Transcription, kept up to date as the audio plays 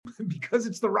because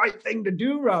it's the right thing to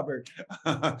do, Robert.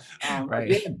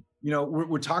 Right. Again,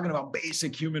 we're talking about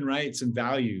basic human rights and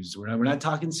values. We're not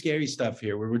talking scary stuff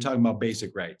here. We're talking about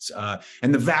basic rights.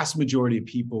 And the vast majority of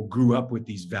people grew up with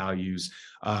these values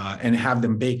and have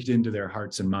them baked into their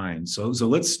hearts and minds. So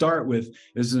let's start with,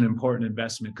 this is an important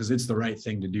investment because it's the right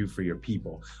thing to do for your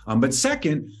people. But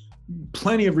second,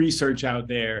 plenty of research out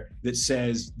there that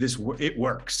says it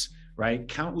works. Right?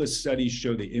 Countless studies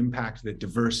show the impact that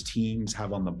diverse teams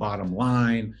have on the bottom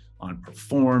line, on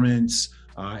performance,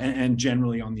 and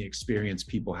generally on the experience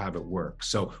people have at work.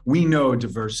 So we know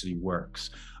diversity works.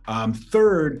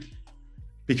 Third,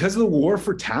 because of the war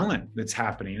for talent that's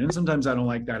happening, and sometimes I don't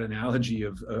like that analogy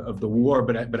of the war,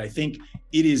 but I think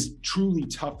it is truly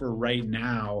tougher right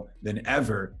now than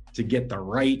ever to get the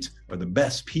right or the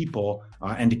best people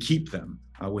and to keep them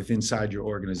inside your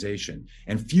organization.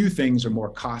 And few things are more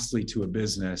costly to a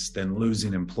business than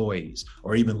losing employees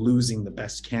or even losing the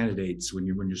best candidates when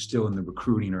you're still in the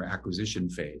recruiting or acquisition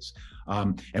phase.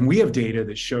 And we have data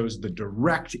that shows the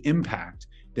direct impact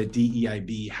that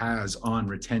DEIB has on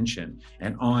retention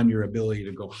and on your ability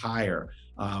to go higher.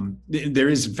 There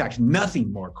is, in fact,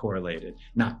 nothing more correlated.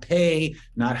 Not pay,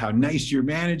 not how nice your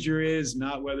manager is,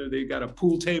 not whether they've got a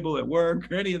pool table at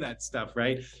work or any of that stuff,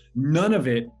 right? None of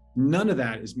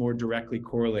that is more directly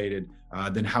correlated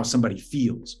than how somebody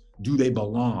feels. Do they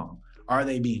belong? Are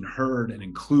they being heard and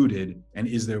included? And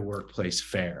is their workplace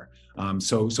fair?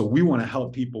 So we want to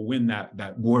help people win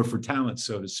that war for talent,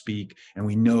 so to speak. And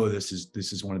we know this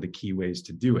is one of the key ways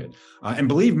to do it. And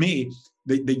believe me,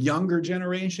 the younger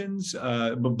generations,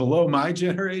 but below my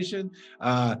generation,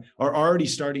 are already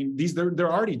starting.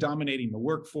 They're already dominating the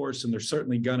workforce, and they're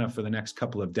certainly gonna for the next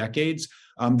couple of decades.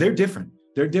 They're different.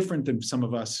 They're different than some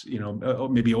of us,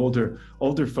 maybe older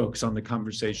folks on the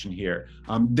conversation here.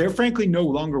 They're frankly no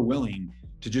longer willing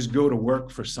to just go to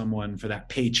work for someone for that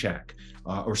paycheck,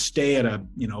 or stay at a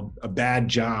bad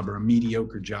job or a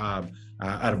mediocre job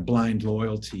out of blind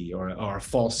loyalty or a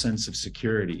false sense of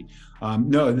security.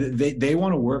 No, they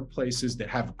want to work places that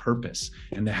have a purpose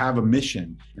and that have a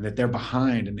mission and that they're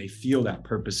behind and they feel that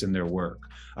purpose in their work.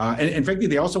 And frankly,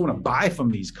 they also want to buy from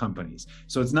these companies.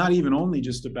 So it's not even only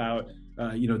just about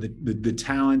the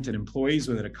talent and employees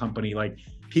within a company. Like,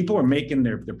 people are making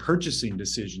their purchasing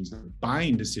decisions, their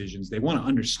buying decisions. They want to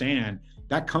understand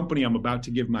that company I'm about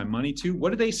to give my money to, what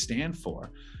do they stand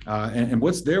for? And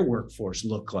what's their workforce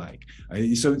look like?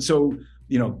 So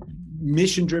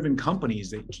mission-driven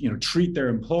companies that, treat their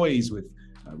employees with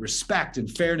respect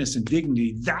and fairness and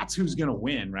dignity, that's who's going to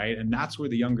win, right? And that's where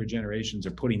the younger generations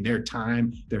are putting their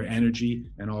time, their energy,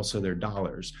 and also their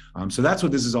dollars. So that's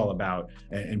what this is all about.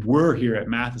 And we're here at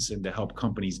Matheson to help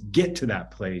companies get to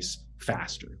that place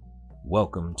faster.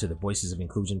 Welcome to the Voices of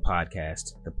Inclusion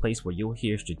podcast, the place where you'll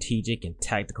hear strategic and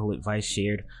tactical advice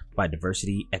shared by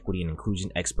diversity, equity, and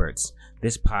inclusion experts.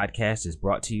 This podcast is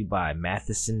brought to you by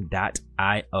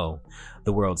Matheson.io,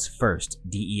 the world's first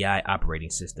DEI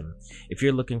operating system. If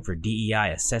you're looking for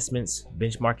DEI assessments,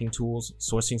 benchmarking tools,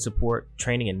 sourcing support,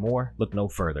 training, and more, look no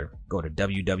further. Go to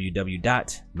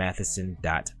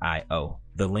www.matheson.io.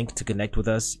 The link to connect with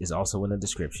us is also in the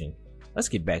description. Let's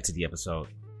get back to the episode.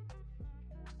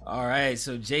 All right,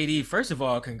 so JD, first of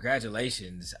all,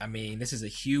 congratulations. I mean, this is a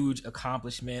huge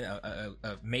accomplishment,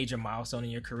 a major milestone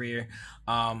in your career.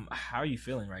 How are you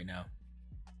feeling right now?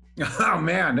 Oh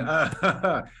man,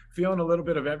 feeling a little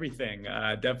bit of everything.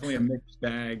 Definitely a mixed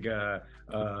bag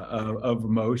of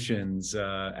emotions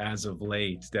as of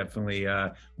late. Definitely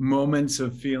moments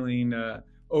of feeling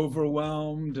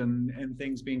overwhelmed and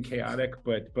things being chaotic,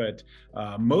 but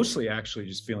mostly actually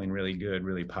just feeling really good,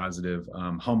 really positive,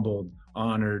 humbled,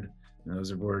 honored.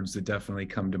 Those are words that definitely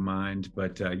come to mind,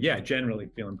 but generally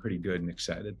feeling pretty good and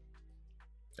excited.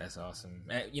 That's awesome.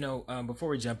 Before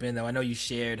we jump in though, I know you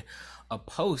shared a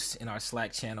post in our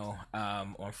Slack channel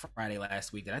on Friday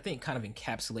last week that I think kind of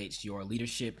encapsulates your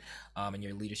leadership and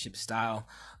your leadership style.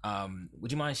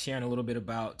 Would you mind sharing a little bit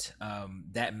about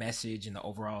that message and the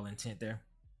overall intent there?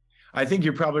 I think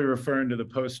you're probably referring to the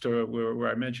post where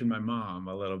I mentioned my mom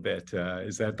a little bit.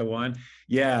 Is that the one?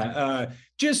 Yeah.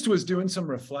 Just was doing some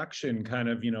reflection, kind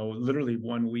of, literally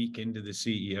 1 week into the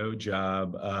CEO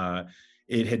job.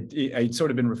 I'd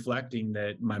sort of been reflecting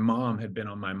that my mom had been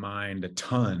on my mind a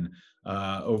ton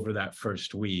over that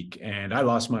first week. And I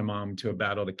lost my mom to a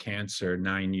battle to cancer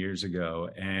 9 years ago.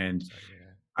 And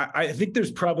I think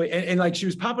there's probably, and like she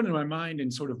was popping in my mind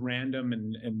in sort of random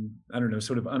and I don't know,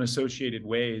 sort of unassociated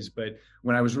ways. But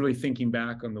when I was really thinking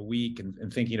back on the week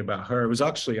and thinking about her, it was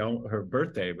actually her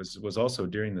birthday was also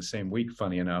during the same week,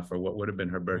 funny enough, or what would have been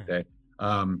her birthday.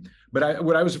 What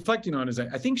I was reflecting on is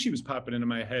I think she was popping into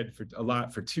my head for a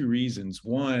lot for two reasons.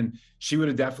 One, she would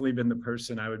have definitely been the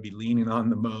person I would be leaning on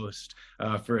the most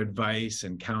for advice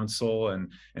and counsel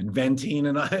and venting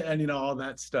and all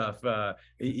that stuff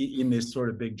in this sort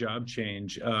of big job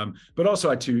change. But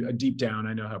also, deep down,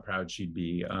 I know how proud she'd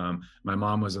be. My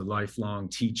mom was a lifelong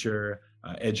teacher.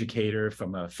 Educator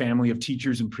from a family of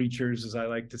teachers and preachers, as I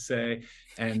like to say,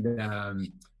 and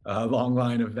a long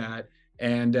line of that.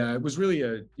 And was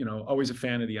really always a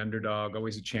fan of the underdog,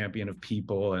 always a champion of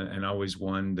people, and always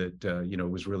one that,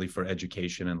 was really for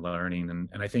education and learning.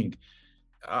 And I think,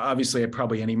 obviously,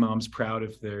 probably any mom's proud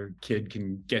if their kid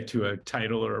can get to a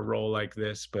title or a role like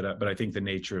this. But I think the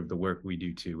nature of the work we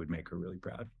do, too, would make her really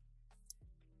proud.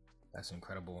 That's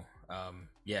incredible.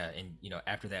 Yeah. And,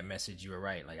 after that message, you were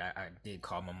right. Like I did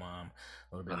call my mom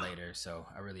a little bit later. So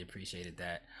I really appreciated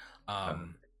that.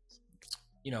 And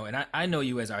I know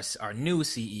you as our new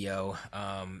CEO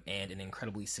and an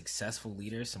incredibly successful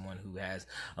leader, someone who has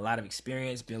a lot of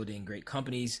experience building great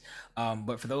companies.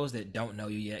 But for those that don't know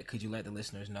you yet, could you let the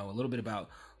listeners know a little bit about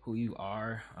who you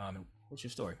are and what's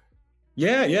your story?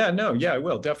 Yeah, I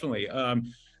will, definitely.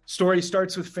 Story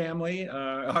starts with family.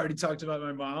 I already talked about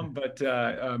my mom, but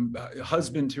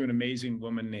husband to an amazing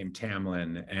woman named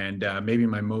Tamlin. And maybe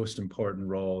my most important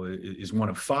role is one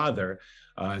of father,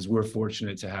 as we're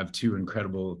fortunate to have two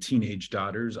incredible teenage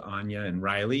daughters, Anya and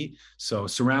Riley. So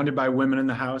surrounded by women in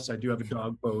the house. I do have a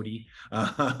dog, Bodie,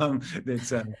 that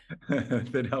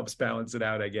helps balance it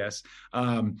out, I guess.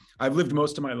 I've lived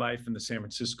most of my life in the San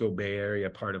Francisco Bay Area,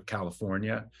 part of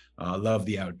California. Love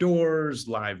the outdoors,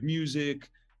 live music,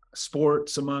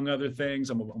 sports, among other things.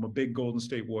 I'm a big Golden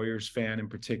State Warriors fan in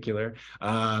particular.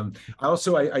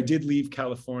 I did leave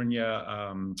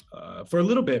California for a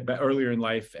little bit, but earlier in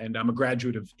life, and I'm a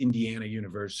graduate of Indiana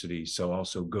University, so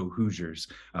also go Hoosiers.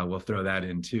 We'll throw that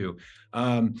in too.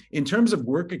 In terms of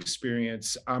work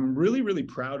experience, I'm really, really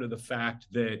proud of the fact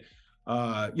that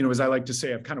as I like to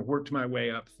say, I've kind of worked my way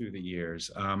up through the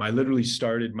years. I literally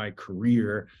started my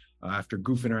career after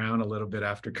goofing around a little bit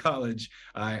after college.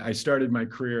 I started my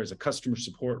career as a customer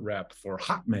support rep for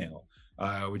Hotmail,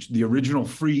 which the original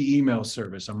free email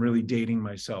service. I'm really dating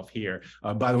myself here.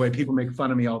 By the way, people make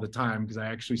fun of me all the time because I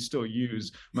actually still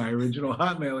use my original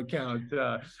Hotmail account.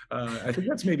 I think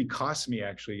that's maybe cost me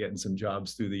actually getting some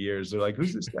jobs through the years. They're like,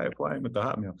 who's this guy applying with the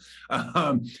Hotmail?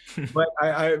 But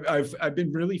I've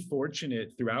been really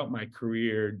fortunate throughout my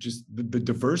career, just the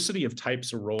diversity of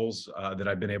types of roles that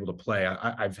I've been able to play.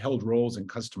 I've held roles in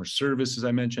customer service, as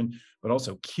I mentioned, but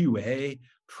also QA,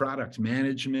 product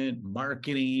management,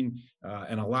 marketing,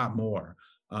 and a lot more.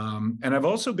 And I've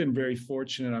also been very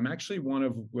fortunate. I'm actually one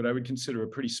of what I would consider a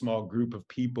pretty small group of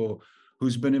people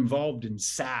who's been involved in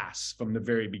SaaS from the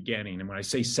very beginning. And when I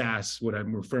say SaaS, what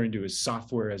I'm referring to is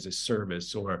software as a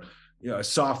service, or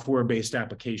software-based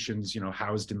applications,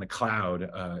 housed in the cloud,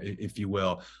 if you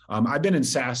will. I've been in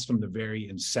SaaS from the very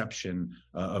inception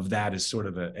of that as sort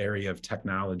of an area of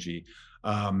technology.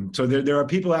 So there are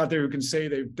people out there who can say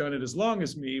they've done it as long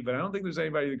as me, but I don't think there's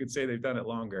anybody who could say they've done it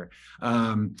longer.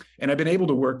 And I've been able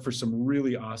to work for some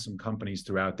really awesome companies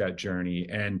throughout that journey,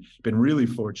 and been really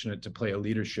fortunate to play a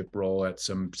leadership role at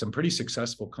some pretty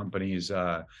successful companies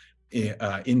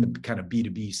in the kind of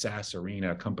B2B SaaS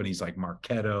arena, companies like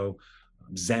Marketo,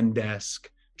 Zendesk,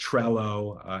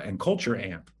 Trello, and Culture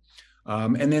Amp.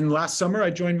 And then last summer, I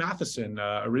joined Matheson,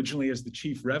 originally as the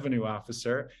chief revenue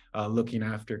officer, looking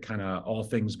after kind of all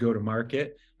things go to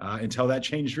market, until that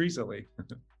changed recently.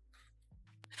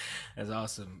 That's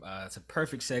awesome. It's a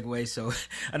perfect segue. So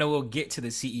I know we'll get to the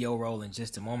CEO role in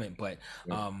just a moment, but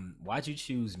why'd you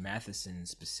choose Matheson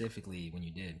specifically when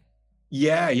you did?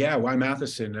 Yeah. Why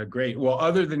Matheson? Great. Well,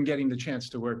 other than getting the chance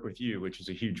to work with you, which is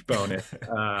a huge bonus,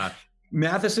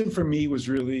 Matheson for me was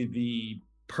really the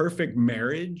perfect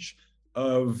marriage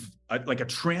of like a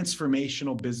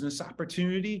transformational business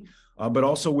opportunity, but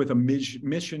also with a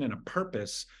mission and a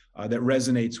purpose that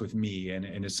resonates with me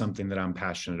and is something that I'm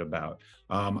passionate about.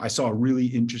 I saw a really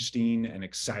interesting and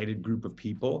excited group of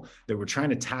people that were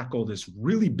trying to tackle this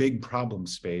really big problem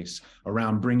space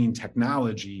around bringing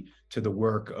technology to the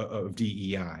work of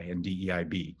DEI and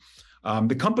DEIB.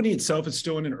 The company itself is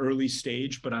still in an early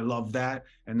stage, but I love that.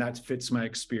 And that fits my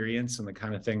experience and the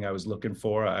kind of thing I was looking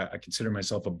for. I consider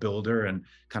myself a builder and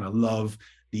kind of love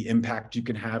the impact you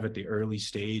can have at the early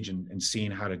stage and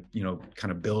seeing how to,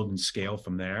 kind of build and scale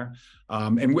from there.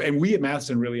 And we at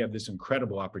Matheson really have this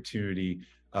incredible opportunity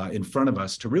in front of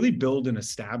us to really build and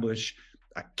establish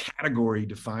a category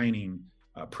defining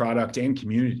product and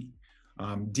community.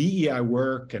 DEI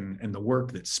work and the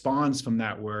work that spawns from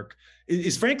that work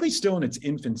is frankly still in its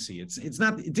infancy. It's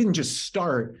not, it didn't just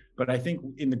start, but I think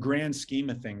in the grand scheme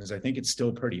of things, I think it's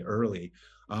still pretty early.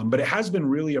 But it has been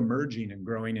really emerging and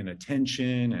growing in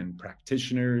attention and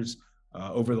practitioners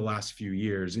over the last few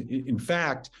years. In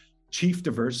fact, Chief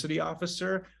Diversity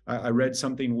Officer, I read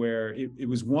something where it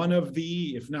was one of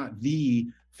the, if not the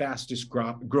fastest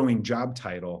growing job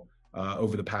title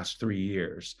over the past 3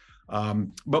 years.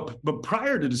 But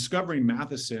prior to discovering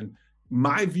Matheson,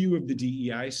 my view of the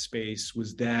DEI space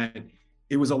was that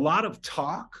it was a lot of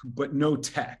talk, but no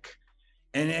tech.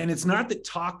 And it's not that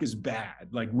talk is bad,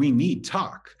 like we need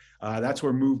talk. That's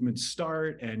where movements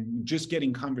start, and just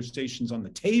getting conversations on the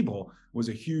table was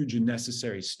a huge and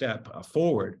necessary step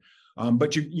forward.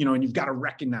 But and you've got to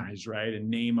recognize, right, and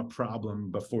name a problem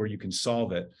before you can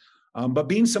solve it. But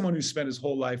being someone who spent his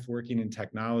whole life working in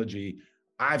technology,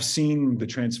 I've seen the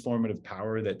transformative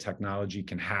power that technology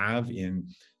can have in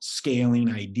scaling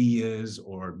ideas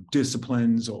or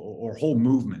disciplines or whole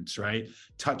movements, right?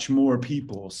 Touch more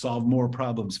people, solve more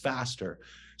problems faster.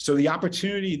 So the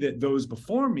opportunity that those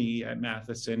before me at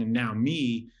Matheson and now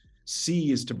me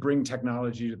see is to bring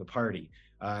technology to the party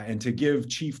and to give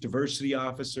chief diversity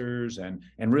officers and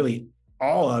really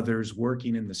all others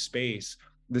working in the space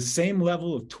the same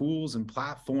level of tools and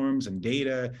platforms and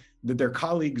data that their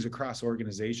colleagues across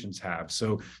organizations have.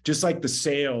 So just like the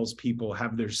sales people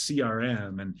have their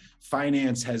CRM and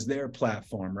finance has their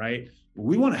platform, right?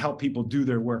 We want to help people do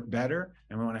their work better,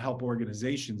 and we want to help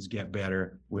organizations get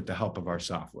better with the help of our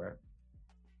software.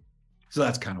 So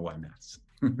that's kind of why Maths.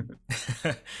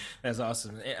 That's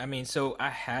awesome. I mean, so I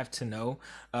have to know,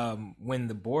 when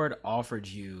the board offered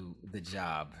you the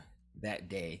job that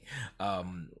day,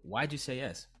 why'd you say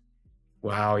yes?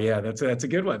 Wow, yeah, that's a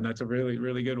good one. That's a really,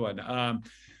 really good one.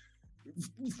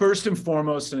 First and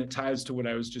foremost, and it ties to what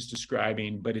I was just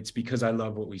describing, but it's because I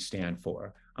love what we stand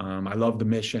for. I love the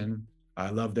mission. I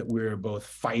love that we're both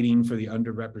fighting for the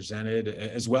underrepresented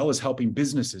as well as helping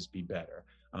businesses be better.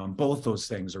 Both those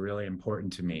things are really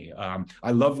important to me.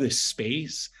 I love this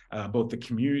space, both the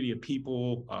community of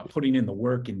people putting in the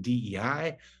work in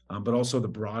DEI, but also the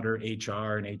broader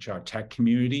HR and HR tech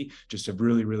community just have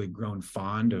really, really grown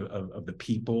fond of the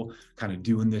people kind of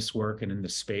doing this work and in the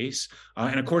space.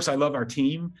 And of course, I love our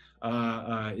team.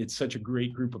 It's such a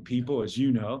great group of people, as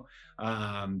you know,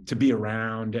 to be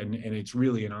around, and it's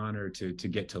really an honor to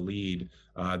get to lead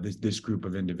this group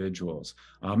of individuals.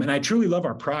 And I truly love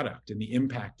our product and the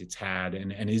impact it's had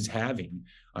and is having.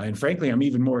 And frankly, I'm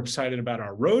even more excited about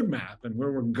our roadmap and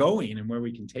where we're going and where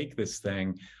we can take this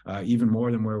thing even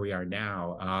more than where we are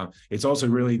now. It's also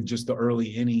really just the early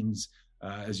innings,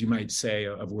 as you might say,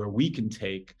 of where we can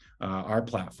take our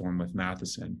platform with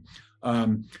Matheson.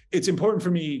 It's important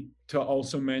for me to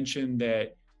also mention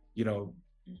that,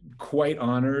 quite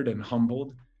honored and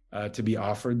humbled to be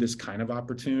offered this kind of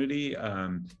opportunity.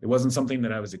 It wasn't something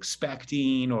that I was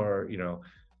expecting or,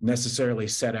 necessarily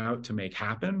set out to make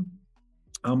happen.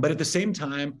 But at the same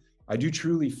time, I do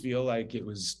truly feel like it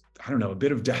was, a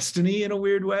bit of destiny in a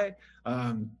weird way.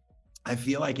 I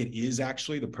feel like it is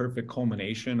actually the perfect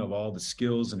culmination of all the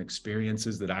skills and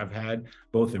experiences that I've had,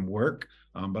 both in work,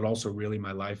 but also really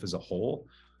my life as a whole.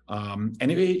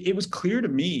 And it was clear to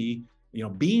me,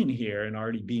 being here and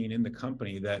already being in the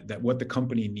company, that what the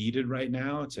company needed right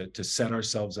now to set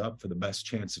ourselves up for the best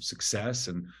chance of success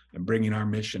and bringing our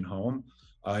mission home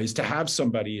is to have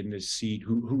somebody in this seat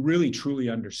who really truly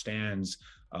understands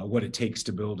what it takes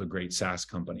to build a great SaaS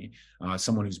company.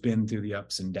 Someone who's been through the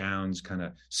ups and downs, kind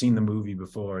of seen the movie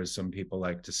before, as some people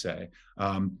like to say.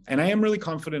 And I am really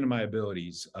confident in my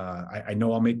abilities. I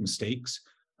know I'll make mistakes.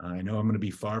 I know I'm going to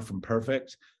be far from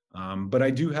perfect. But I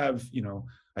do have,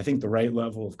 I think the right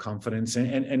level of confidence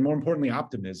and more importantly,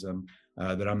 optimism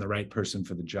that I'm the right person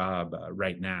for the job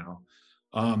right now.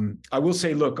 I will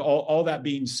say, look, all that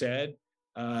being said,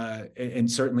 and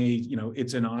certainly,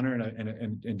 it's an honor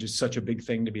and just such a big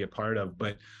thing to be a part of.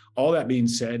 But all that being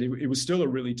said, it was still a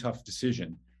really tough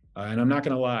decision. And I'm not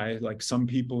going to lie, like some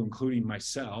people, including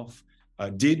myself,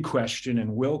 did question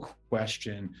and will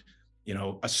question,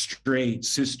 a straight,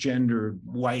 cisgender,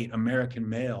 white American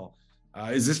male.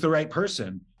 Is this the right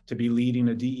person to be leading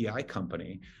a DEI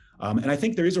company? And I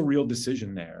think there is a real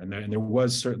decision there. And there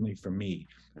was certainly for me.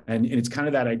 And it's kind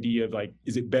of that idea of like,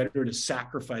 is it better to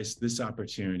sacrifice this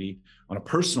opportunity on a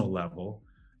personal level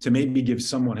to maybe give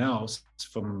someone else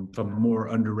from a more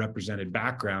underrepresented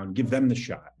background, give them the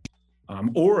shot?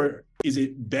 Or is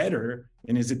it better,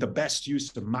 and is it the best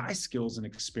use of my skills and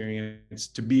experience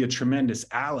to be a tremendous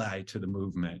ally to the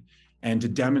movement and to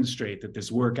demonstrate that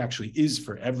this work actually is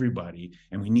for everybody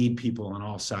and we need people on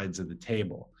all sides of the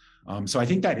table? So I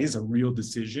think that is a real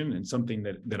decision and something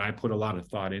that I put a lot of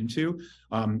thought into.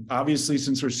 Obviously,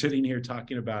 since we're sitting here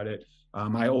talking about it,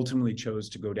 I ultimately chose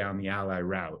to go down the ally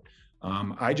route.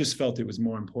 I just felt it was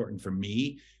more important for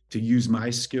me to use my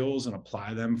skills and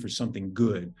apply them for something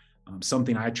good,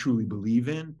 something I truly believe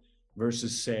in,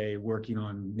 versus say working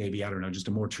on maybe, I don't know, just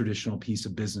a more traditional piece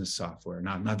of business software.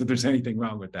 Not that there's anything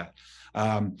wrong with that.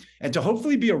 And to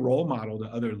hopefully be a role model to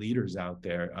other leaders out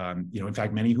there, in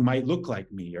fact, many who might look like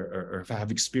me or if I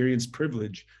have experienced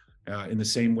privilege in the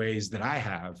same ways that I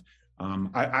have.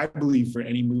 I believe for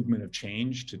any movement of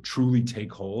change to truly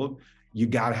take hold, you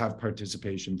got to have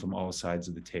participation from all sides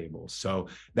of the table. So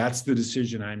that's the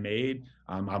decision I made.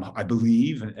 I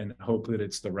believe and hope that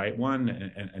it's the right one,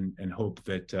 and hope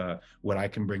that what I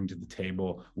can bring to the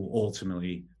table will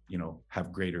ultimately,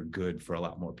 have greater good for a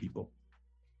lot more people.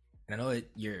 I know that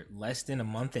you're less than a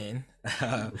month in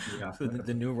for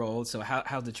the new role. So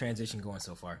how's the transition going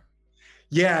so far?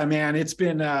 Yeah, man, it's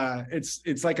been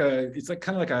it's like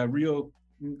kind of like a real,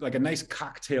 like a nice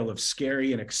cocktail of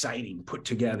scary and exciting put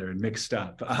together and mixed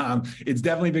up. It's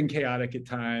definitely been chaotic at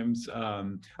times.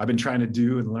 I've been trying to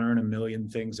do and learn a million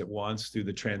things at once through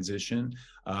the transition.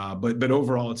 But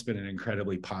overall, it's been an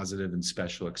incredibly positive and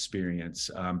special experience.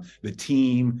 The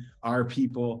team, our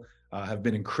people, have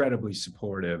been incredibly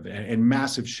supportive, and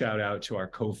massive shout out to our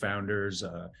co-founders,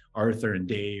 Arthur and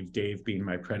Dave being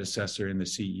my predecessor in the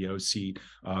CEO seat,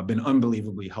 been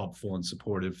unbelievably helpful and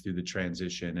supportive through the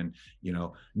transition. And,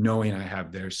 knowing I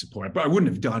have their support, but I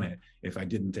wouldn't have done it if I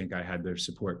didn't think I had their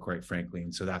support, quite frankly.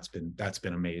 And so that's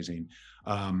been amazing.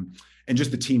 And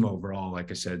just the team overall,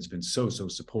 like I said, has been so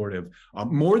supportive,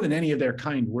 more than any of their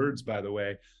kind words, by the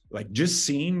way. Like just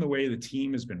seeing the way the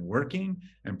team has been working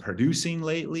and producing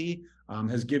lately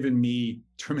has given me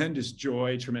tremendous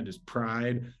joy, tremendous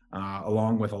pride,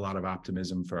 along with a lot of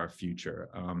optimism for our future.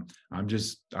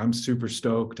 I'm super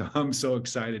stoked. I'm so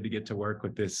excited to get to work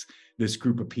with this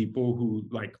group of people who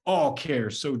all care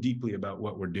so deeply about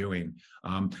what we're doing.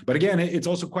 But again, it's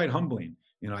also quite humbling.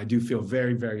 I do feel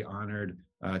very, very honored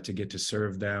to get to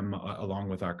serve them along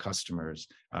with our customers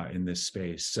in this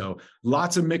space. So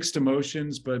lots of mixed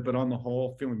emotions, but on the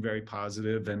whole, feeling very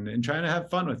positive and trying to have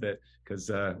fun with it,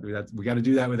 because we got to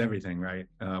do that with everything, right?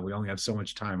 We only have so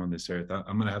much time on this earth.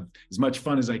 I'm going to have as much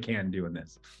fun as I can doing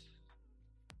this.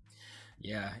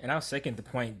 Yeah, and I'll second the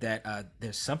point that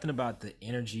there's something about the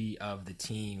energy of the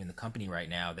team and the company right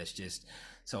now that's just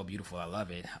so beautiful. I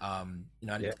love it.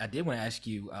 I did want to ask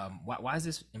you, why is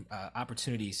this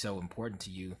opportunity so important to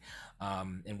you,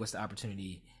 and what's the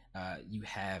opportunity you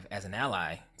have as an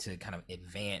ally to kind of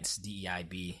advance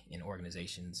DEIB in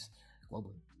organizations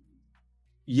globally?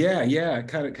 Yeah,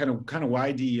 kind of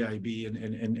why DEIB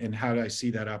and how do I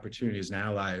see that opportunity as an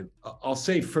ally? I'll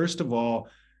say first of all,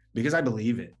 because I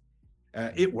believe it.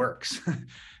 It works.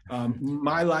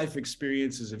 My life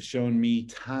experiences have shown me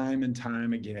time and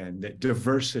time again that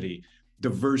diversity,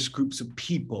 diverse groups of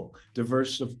people,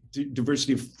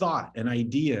 diversity of thought and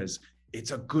ideas,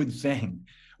 it's a good thing,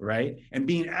 right? And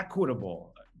being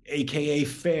equitable, AKA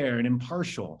fair and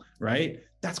impartial, right?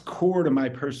 That's core to my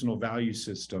personal value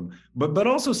system, but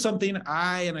also something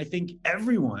I think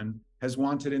everyone has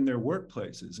wanted in their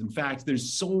workplaces. In fact,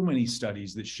 there's so many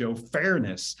studies that show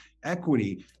fairness,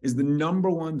 equity is the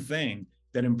number one thing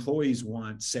that employees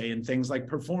want, say, in things like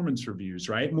performance reviews,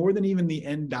 right? More than even the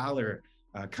end dollar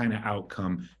kind of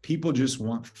outcome. People just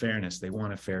want fairness. They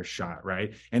want a fair shot,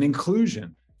 right? And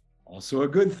inclusion, also a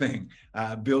good thing,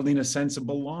 building a sense of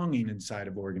belonging inside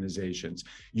of organizations.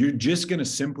 You're just going to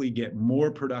simply get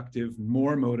more productive,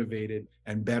 more motivated,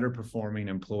 and better performing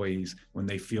employees when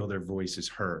they feel their voice is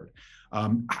heard.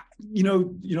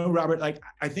 Robert,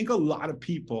 I think a lot of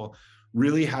people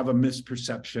really have a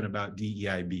misperception about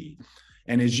DEIB.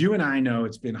 And as you and I know,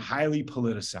 it's been highly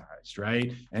politicized,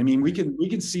 right? I mean, we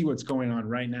can see what's going on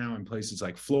right now in places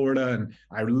like Florida. And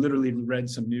I literally read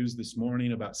some news this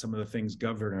morning about some of the things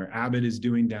Governor Abbott is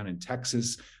doing down in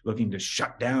Texas, looking to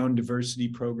shut down diversity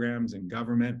programs in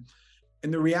government.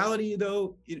 And the reality,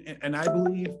 though, and I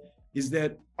believe, is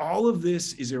that all of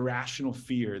this is irrational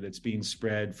fear that's being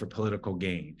spread for political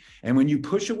gain. And when you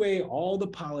push away all the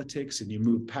politics and you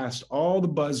move past all the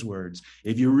buzzwords,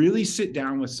 if you really sit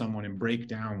down with someone and break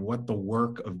down what the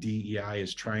work of DEI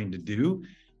is trying to do,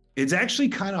 it's actually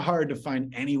kind of hard to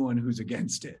find anyone who's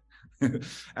against it.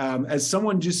 As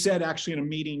someone just said, actually, in a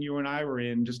meeting you and I were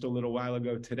in just a little while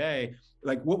ago today,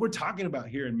 what we're talking about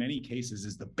here in many cases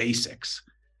is the basics,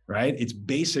 right? It's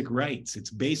basic rights, it's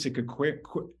basic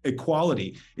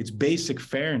equality, it's basic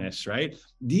fairness, right?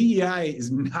 DEI is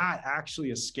not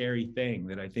actually a scary thing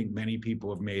that I think many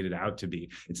people have made it out to be.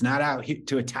 It's not out here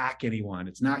to attack anyone.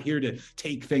 It's not here to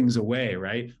take things away,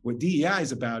 right? What DEI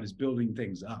is about is building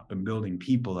things up and building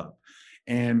people up.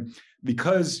 And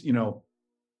because,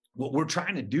 what we're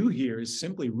trying to do here is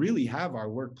simply really have our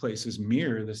workplaces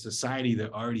mirror the society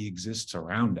that already exists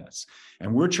around us.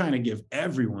 And we're trying to give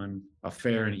everyone a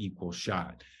fair and equal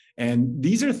shot. And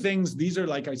these are,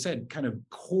 like I said, kind of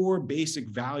core basic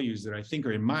values that I think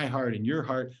are in my heart, in your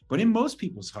heart, but in most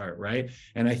people's heart, right?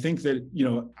 And I think that,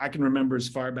 I can remember as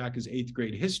far back as 8th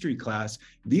grade history class,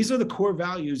 these are the core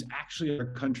values actually our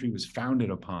country was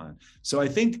founded upon. So I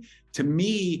think, to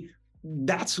me,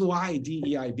 that's why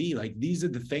DEIB, like, these are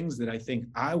the things that I think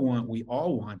we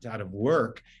all want out of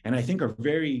work, and I think are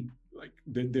very, like,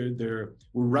 we're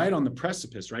right on the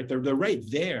precipice, right? They're right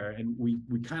there, and we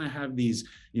kind of have these,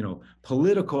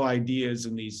 political ideas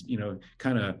and these,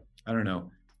 kind of, I don't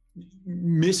know,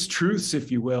 mistruths,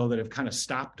 if you will, that have kind of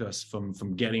stopped us from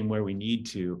getting where we need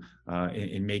to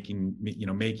in making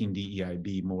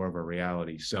DEIB more of a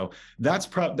reality. So that's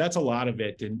a lot of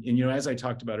it. And as I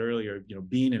talked about earlier,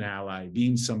 being an ally,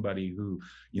 being somebody who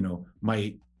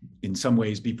might in some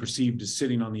ways be perceived as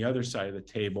sitting on the other side of the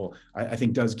table, I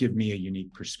think does give me a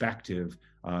unique perspective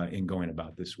in going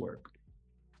about this work.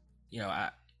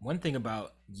 One thing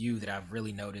about you that I've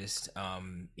really noticed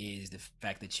is the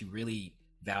fact that you really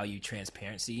value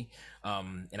transparency.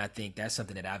 And I think that's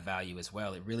something that I value as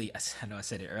well. It really, I know I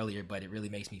said it earlier, but it really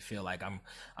makes me feel like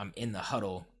I'm in the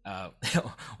huddle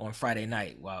on Friday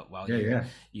night while you're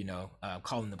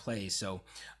calling the plays. So,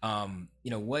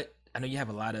 I know you have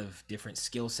a lot of different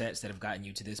skill sets that have gotten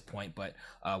you to this point, but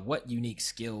what unique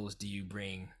skills do you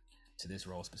bring to this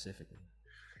role specifically?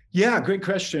 Yeah, great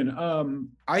question.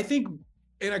 I think,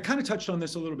 and I kind of touched on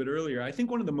this a little bit earlier, I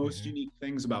think one of the most unique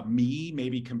things about me,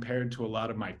 maybe compared to a lot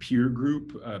of my peer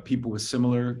group, people with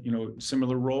similar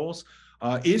roles,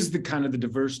 is the kind of the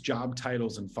diverse job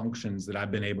titles and functions that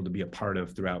I've been able to be a part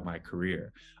of throughout my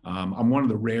career. I'm one of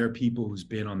the rare people who's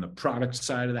been on the product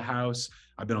side of the house.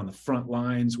 I've been on the front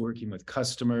lines working with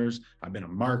customers. I've been a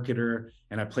marketer,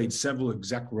 and I played several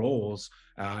exec roles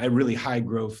at really high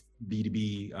growth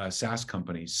B2B SaaS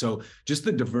companies. So just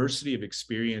the diversity of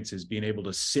experiences, being able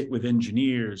to sit with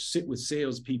engineers, sit with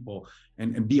salespeople,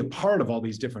 and be a part of all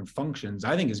these different functions,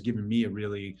 I think has given me a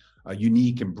really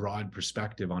unique and broad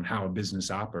perspective on how a business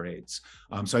operates.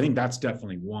 So I think that's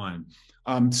definitely one.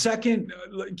 Second,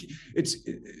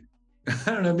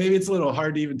 I don't know, maybe it's a little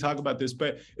hard to even talk about this,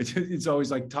 but it's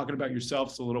always like talking about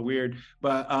yourself is a little weird,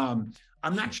 but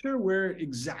I'm not sure where it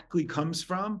exactly comes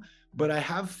from, but I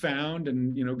have found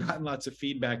and, gotten lots of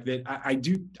feedback that I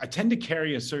tend to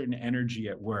carry a certain energy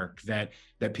at work that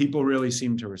people really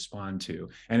seem to respond to.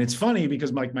 And it's funny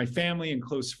because my family and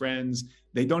close friends,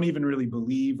 they don't even really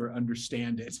believe or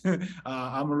understand it.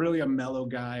 I'm really a mellow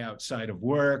guy outside of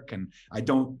work, and I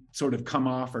don't sort of come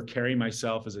off or carry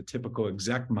myself as a typical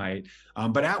exec might.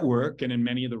 But at work and in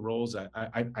many of the roles that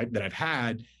I've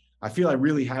had, I feel I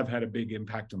really have had a big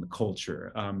impact on the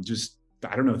culture.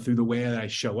 I don't know, through the way that I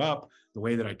show up, the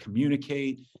way that I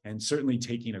communicate, and certainly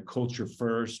taking a culture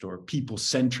first or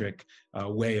people-centric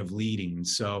way of leading.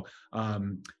 So, I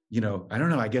don't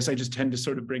know, I guess I just tend to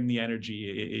sort of bring the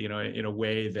energy, in a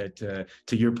way that,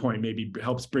 to your point, maybe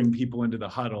helps bring people into the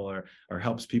huddle or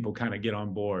helps people kind of get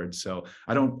on board. So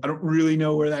I don't really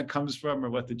know where that comes from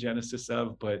or what the genesis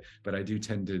of, but I do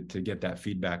tend to get that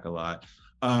feedback a lot.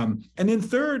 And then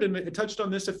third, and I touched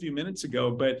on this a few minutes ago,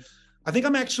 but I think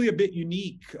I'm actually a bit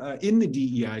unique in the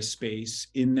DEI space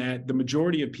in that the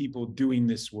majority of people doing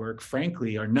this work,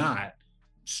 frankly, are not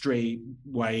straight,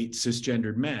 white,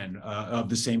 cisgendered men of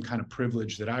the same kind of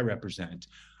privilege that I represent.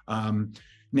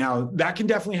 Now, that can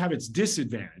definitely have its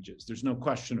disadvantages. There's no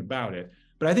question about it.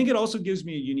 But I think it also gives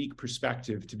me a unique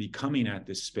perspective to be coming at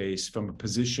this space from a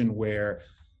position where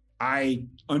I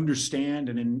understand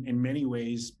and in many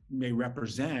ways may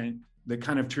represent the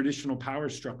kind of traditional power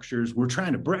structures we're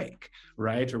trying to break,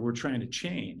 right? Or we're trying to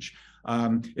change.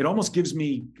 It almost gives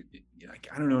me, like,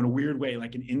 I don't know, in a weird way,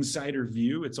 like an insider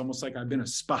view. It's almost like I've been a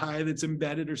spy that's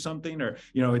embedded or something, or,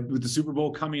 with the Super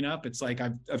Bowl coming up, it's like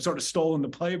I've sort of stolen the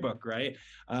playbook, right?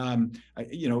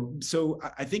 So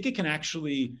I think it can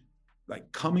actually,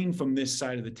 like, coming from this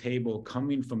side of the table,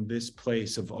 coming from this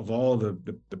place of all the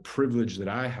privilege that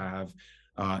I have,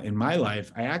 in my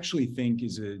life, I actually think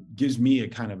gives me a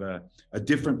kind of a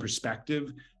different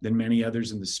perspective than many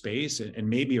others in the space, and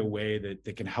maybe a way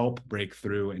that can help break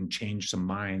through and change some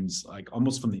minds, like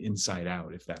almost from the inside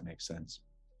out, if that makes sense.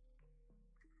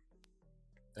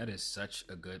 That is such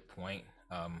a good point.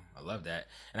 I love that.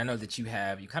 And I know that you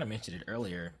kind of mentioned it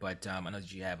earlier, but I know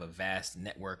that you have a vast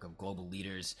network of global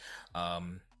leaders.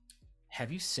 Um,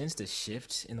 have you sensed a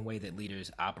shift in the way that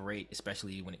leaders operate,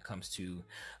 especially when it comes to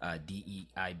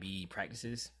DEIB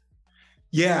practices?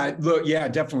 Yeah, look, yeah,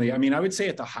 definitely. I mean, I would say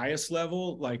at the highest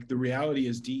level, like the reality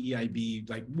is DEIB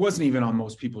like wasn't even on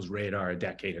most people's radar a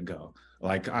decade ago.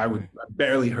 Like I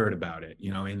barely heard about it,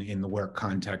 in the work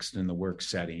context and the work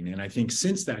setting. And I think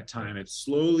since that time, it's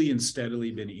slowly and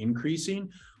steadily been increasing.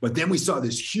 But then we saw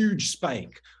this huge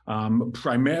spike,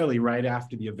 primarily right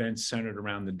after the events centered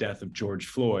around the death of George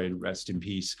Floyd, rest in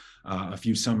peace, a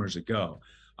few summers ago.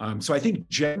 So I think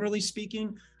generally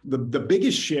speaking, the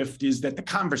biggest shift is that the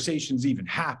conversation's even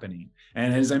happening.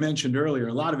 And as I mentioned earlier,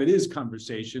 a lot of it is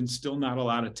conversation, still not a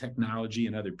lot of technology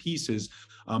and other pieces,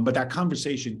 but that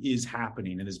conversation is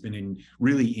happening and has been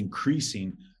really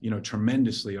increasing,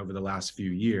 tremendously over the last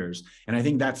few years. And I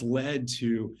think that's led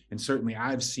to, and certainly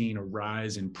I've seen a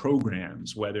rise in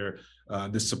programs, whether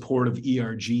the support of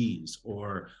ERGs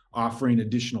or offering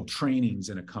additional trainings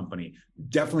in a company,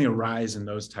 definitely a rise in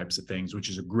those types of things, which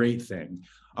is a great thing.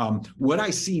 What I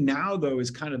see now, though, is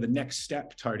kind of the next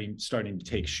step starting to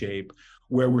take shape,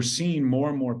 where we're seeing more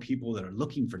and more people that are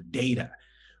looking for data,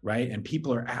 right? And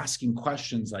people are asking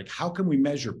questions like, how can we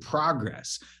measure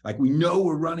progress? Like, we know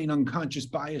we're running unconscious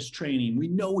bias training. We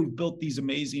know we've built these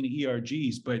amazing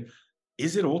ERGs, but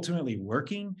is it ultimately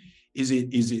working?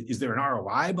 Is there an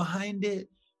ROI behind it?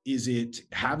 Is it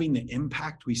having the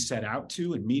impact we set out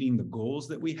to and meeting the goals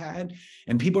that we had?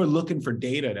 And people are looking for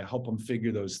data to help them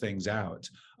figure those things out.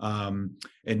 And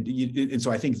so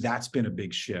I think that's been a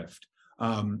big shift.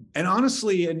 And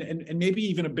honestly, and maybe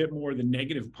even a bit more the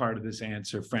negative part of this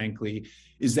answer, frankly,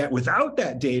 is that without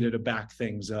that data to back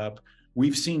things up,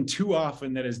 we've seen too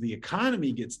often that as the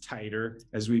economy gets tighter,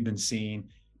 as we've been seeing,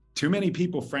 too many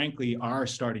people, frankly, are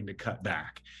starting to cut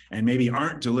back and maybe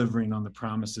aren't delivering on the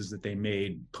promises that they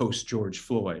made post George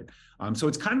Floyd. So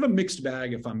it's kind of a mixed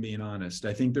bag, if I'm being honest.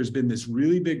 I think there's been this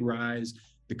really big rise,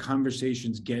 the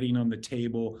conversations getting on the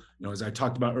table. As I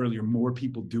talked about earlier, more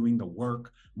people doing the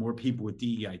work, more people with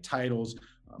DEI titles,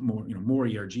 more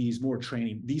ERGs, more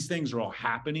training. These things are all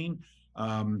happening.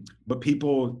 But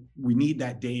people, we need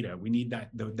that data. We need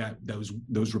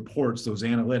those reports, those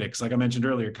analytics. Like I mentioned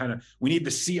earlier, we need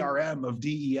the CRM of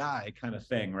DEI kind of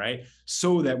thing, right?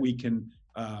 So that we can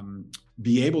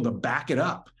be able to back it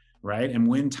up, right? And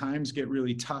when times get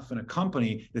really tough in a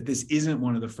company, that this isn't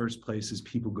one of the first places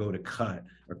people go to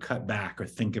cut back or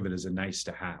think of it as a nice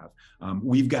to have.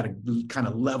 We've got to kind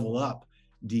of level up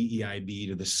DEIB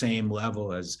to the same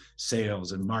level as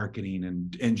sales and marketing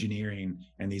and engineering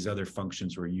and these other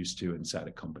functions we're used to inside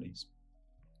of companies.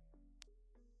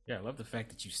 Yeah, I love the fact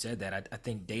that you said that. I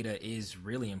think data is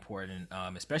really important,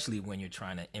 especially when you're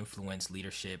trying to influence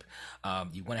leadership.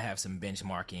 You want to have some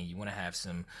benchmarking, you want to have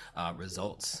some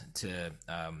results to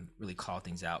really call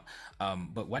things out.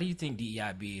 But why do you think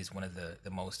DEIB is one of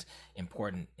the most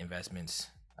important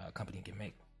investments a company can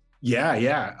make?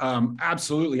 Yeah,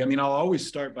 absolutely. I mean, I'll always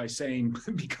start by saying,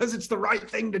 because it's the right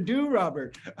thing to do,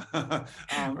 Robert.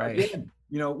 Right. Again,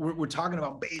 we're talking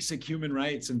about basic human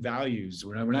rights and values.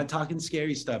 We're not talking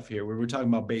scary stuff here. We're talking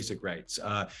about basic rights.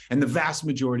 And the vast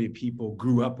majority of people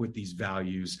grew up with these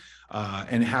values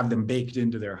and have them baked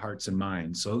into their hearts and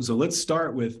minds. So let's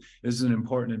start with, this is an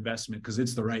important investment because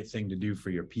it's the right thing to do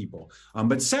for your people.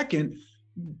 But second,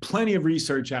 plenty of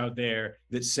research out there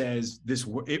that says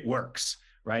it works.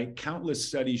 Right? Countless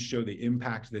studies show the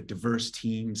impact that diverse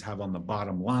teams have on the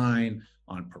bottom line,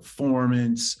 on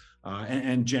performance,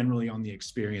 and generally on the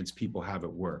experience people have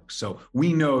at work. So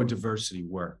we know diversity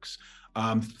works.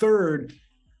 Third,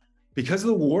 because of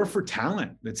the war for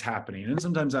talent that's happening, and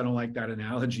sometimes I don't like that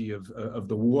analogy of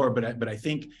the war, but I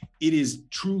think it is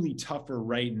truly tougher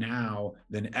right now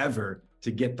than ever to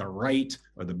get the right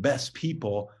or the best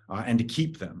people and to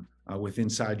keep them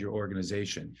inside your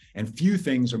organization. And few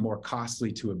things are more costly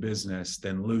to a business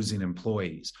than losing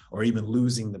employees or even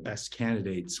losing the best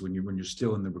candidates when you're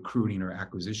still in the recruiting or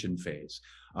acquisition phase.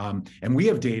 And we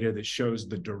have data that shows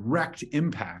the direct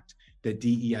impact that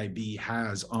DEIB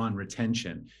has on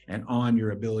retention and on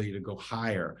your ability to go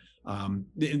higher.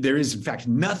 There is, in fact,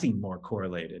 nothing more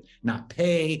correlated. Not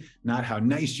pay, not how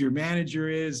nice your manager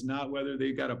is, not whether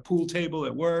they've got a pool table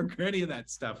at work or any of that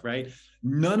stuff, right?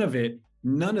 None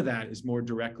of that is more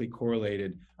directly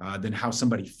correlated than how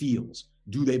somebody feels.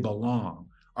 Do they belong?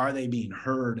 are they being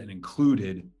heard and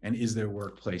included, and is their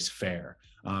workplace fair?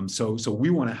 So we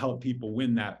want to help people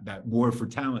win that war for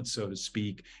talent, so to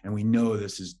speak, and we know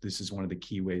this is one of the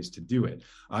key ways to do it.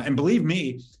 And believe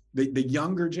me, the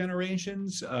younger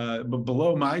generations, but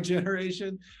below my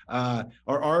generation, are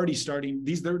already starting.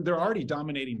 They're already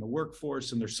dominating the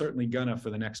workforce, and they're certainly gonna for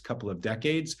the next couple of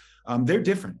decades. They're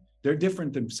different. They're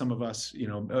different than some of us,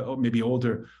 maybe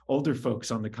older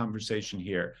folks on the conversation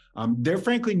here. They're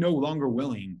frankly no longer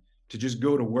willing to just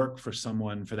go to work for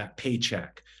someone for that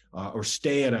paycheck, or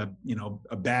stay at a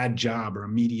bad job or a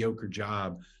mediocre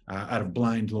job out of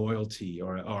blind loyalty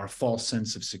or a false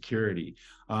sense of security.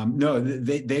 No,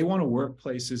 they want to work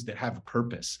places that have a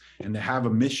purpose and that have a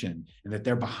mission and that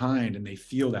they're behind and they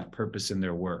feel that purpose in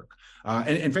their work.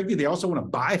 And frankly, they also want to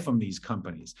buy from these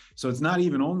companies. So it's not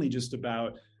even only just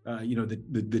about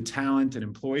the talent and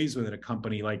employees within a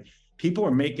company. Like, people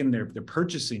are making their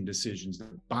purchasing decisions, their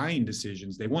buying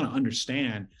decisions. They want to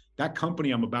understand that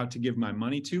company I'm about to give my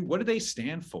money to, what do they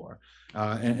stand for?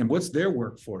 And what's their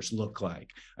workforce look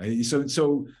like?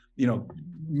 So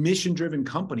mission-driven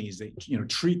companies that,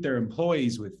 treat their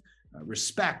employees with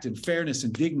respect and fairness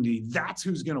and dignity, that's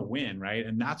who's going to win, right?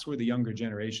 And that's where the younger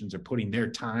generations are putting their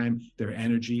time, their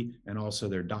energy, and also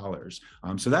their dollars.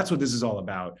 So that's what this is all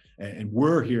about. And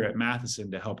we're here at Matheson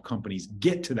to help companies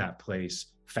get to that place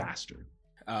faster.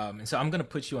 And so I'm going to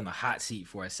put you on the hot seat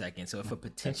for a second. So if a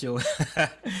potential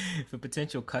if a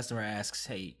potential customer asks,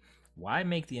 hey, why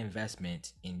make the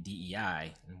investment in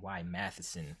DEI and why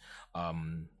Matheson?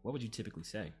 What would you typically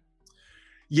say?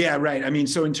 Yeah, right. I mean,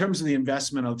 so in terms of the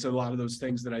investment, it's a lot of those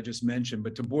things that I just mentioned,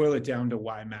 but to boil it down to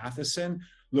why Matheson,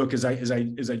 look, as I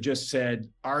just said,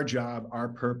 our job, our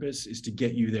purpose is to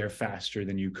get you there faster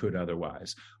than you could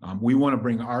otherwise. We want to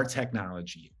bring our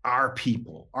technology, our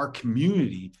people, our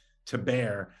community to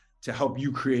bear to help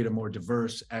you create a more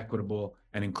diverse, equitable,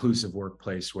 and inclusive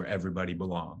workplace where everybody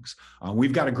belongs.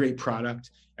 We've got a great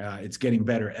product. It's getting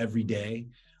better every day.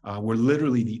 We're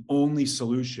literally the only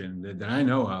solution that I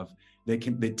know of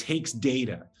that takes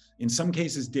data, in some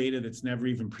cases data that's never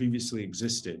even previously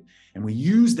existed, and we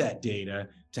use that data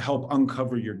to help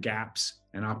uncover your gaps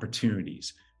and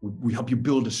opportunities. We help you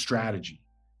build a strategy,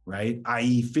 right?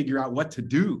 i.e. figure out what to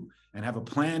do and have a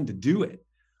plan to do it.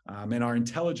 And our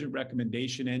intelligent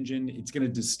recommendation engine, it's going to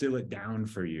distill it down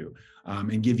for you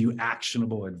and give you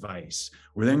actionable advice.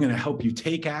 We're then going to help you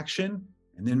take action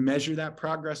and then measure that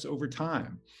progress over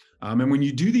time. And when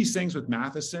you do these things with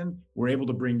Matheson, we're able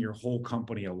to bring your whole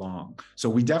company along. So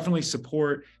we definitely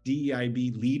support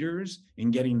DEIB leaders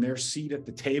in getting their seat at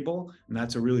the table, and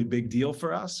that's a really big deal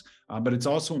for us. But it's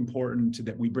also important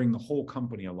that we bring the whole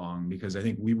company along, because I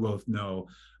think we both know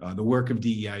the work of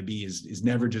DEIB is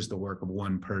never just the work of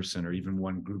one person or even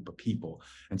one group of people.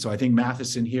 And so I think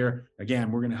Matheson here,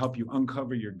 again, we're going to help you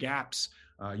uncover your gaps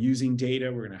using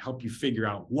data. We're going to help you figure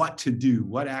out what to do,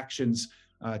 what actions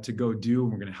to go do.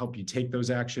 And we're going to help you take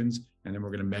those actions, and then we're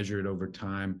going to measure it over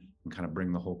time and kind of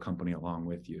bring the whole company along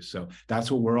with you. So that's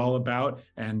what we're all about.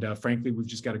 And frankly, we've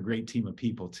just got a great team of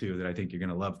people too that I think you're going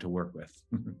to love to work with.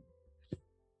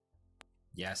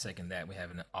 Yeah, I second that. We have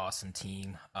an awesome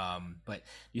team. But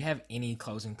do you have any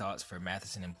closing thoughts for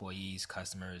Matheson employees,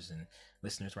 customers, and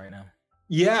listeners right now?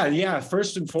 Yeah.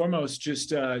 First and foremost,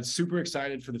 just super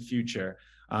excited for the future.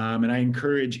 And I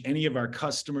encourage any of our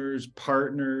customers,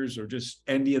 partners, or just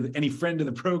any friend of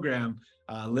the program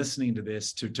listening to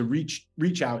this to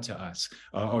reach out to us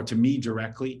or to me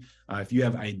directly if you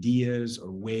have ideas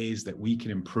or ways that we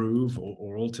can improve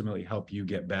or ultimately help you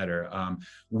get better.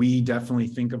 We definitely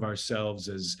think of ourselves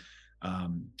as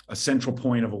a central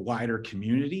point of a wider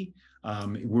community.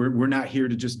 We're not here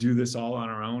to just do this all on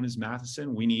our own as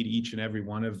Matheson. We need each and every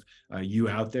one of you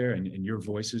out there and your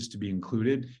voices to be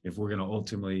included if we're going to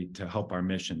ultimately to help our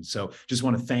mission. So just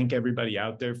want to thank everybody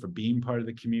out there for being part of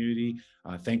the community.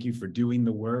 Thank you for doing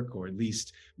the work, or at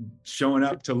least showing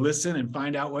up to listen and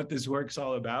find out what this work's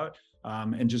all about.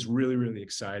 And just really, really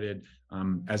excited.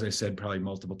 As I said, probably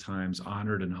multiple times,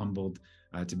 honored and humbled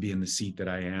to be in the seat that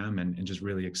I am, and just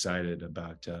really excited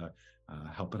about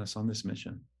helping us on this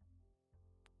mission.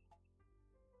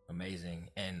 Amazing.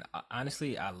 And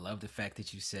honestly, I love the fact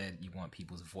that you said you want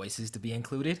people's voices to be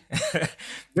included.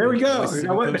 There we go.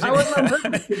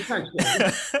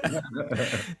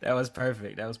 That was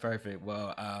perfect.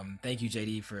 Well, thank you,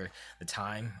 JD, for the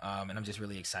time. And I'm just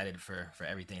really excited for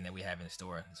everything that we have in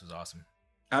store. This was awesome.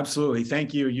 Absolutely.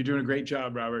 Thank you. You're doing a great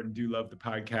job, Robert, and do love the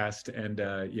podcast. And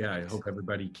I hope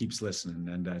everybody keeps listening.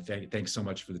 And thanks so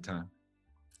much for the time.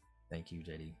 Thank you,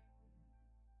 JD.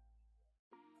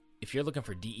 If you're looking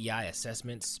for DEI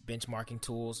assessments, benchmarking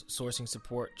tools, sourcing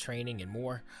support, training, and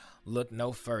more, look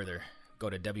no further. go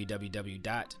to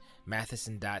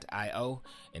www.matheson.io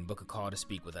and book a call to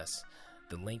speak with us.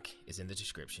 The link is in the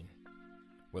description.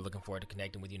 We're looking forward to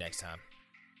connecting with you next time.